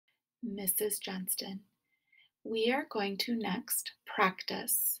Mrs. Johnston. We are going to next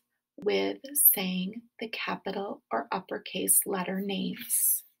practice with saying the capital or uppercase letter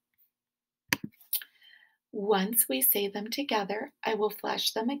names. Once we say them together, I will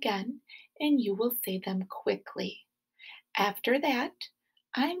flash them again and you will say them quickly. After that,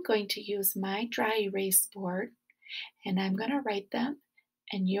 I'm going to use my dry erase board and I'm going to write them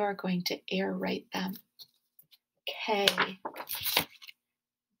and you're going to air write them. K,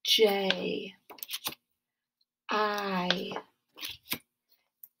 J, I,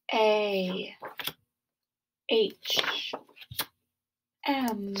 A, H,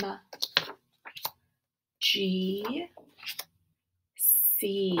 M, G,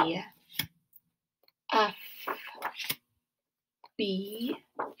 C, F, B,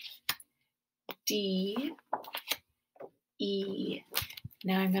 D, E.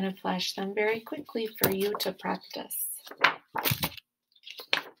 Now I'm going to flash them very quickly for you to practice.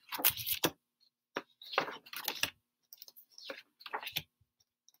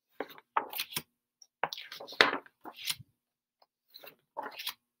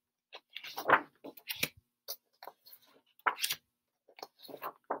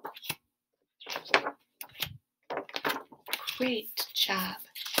 Great job.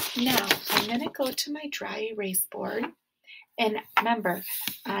 Now I'm going to go to my dry erase board. And remember,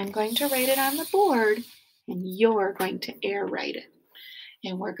 I'm going to write it on the board and you're going to air write it.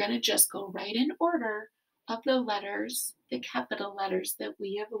 And we're going to just go right in order of the letters, the capital letters that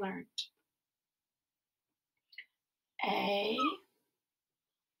we have learned. A.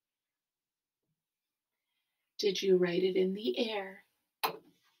 Did you write it in the air?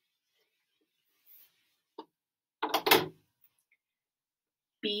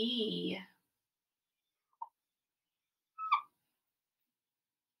 B.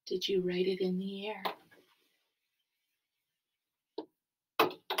 Did you write it in the air?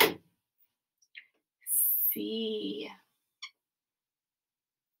 C.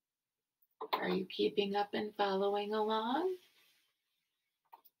 Are you keeping up and following along?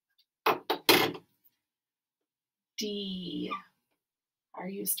 D. Are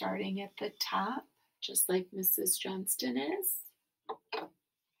you starting at the top, just like Mrs. Johnston is?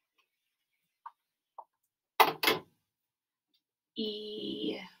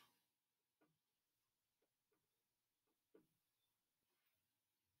 E.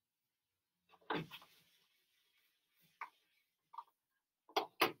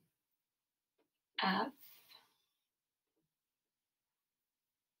 F.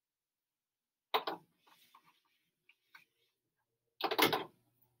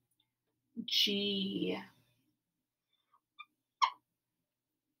 G.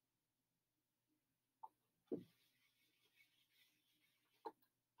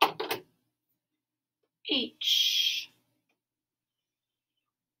 H.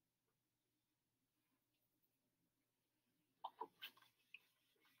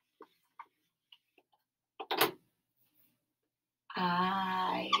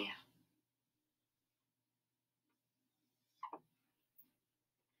 I.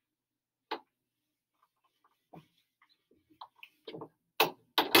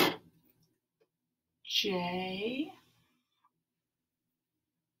 J.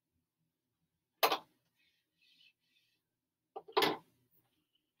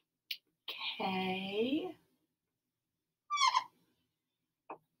 K.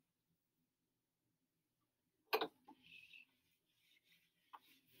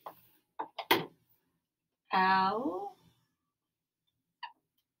 L.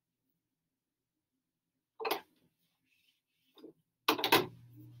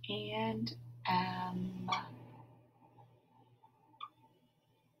 And M.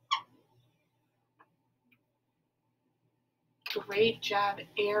 Great job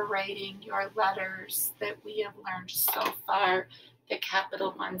air writing your letters that we have learned so far, the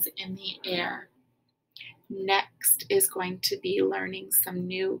capital ones in the air. Next is going to be learning some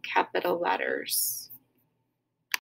new capital letters.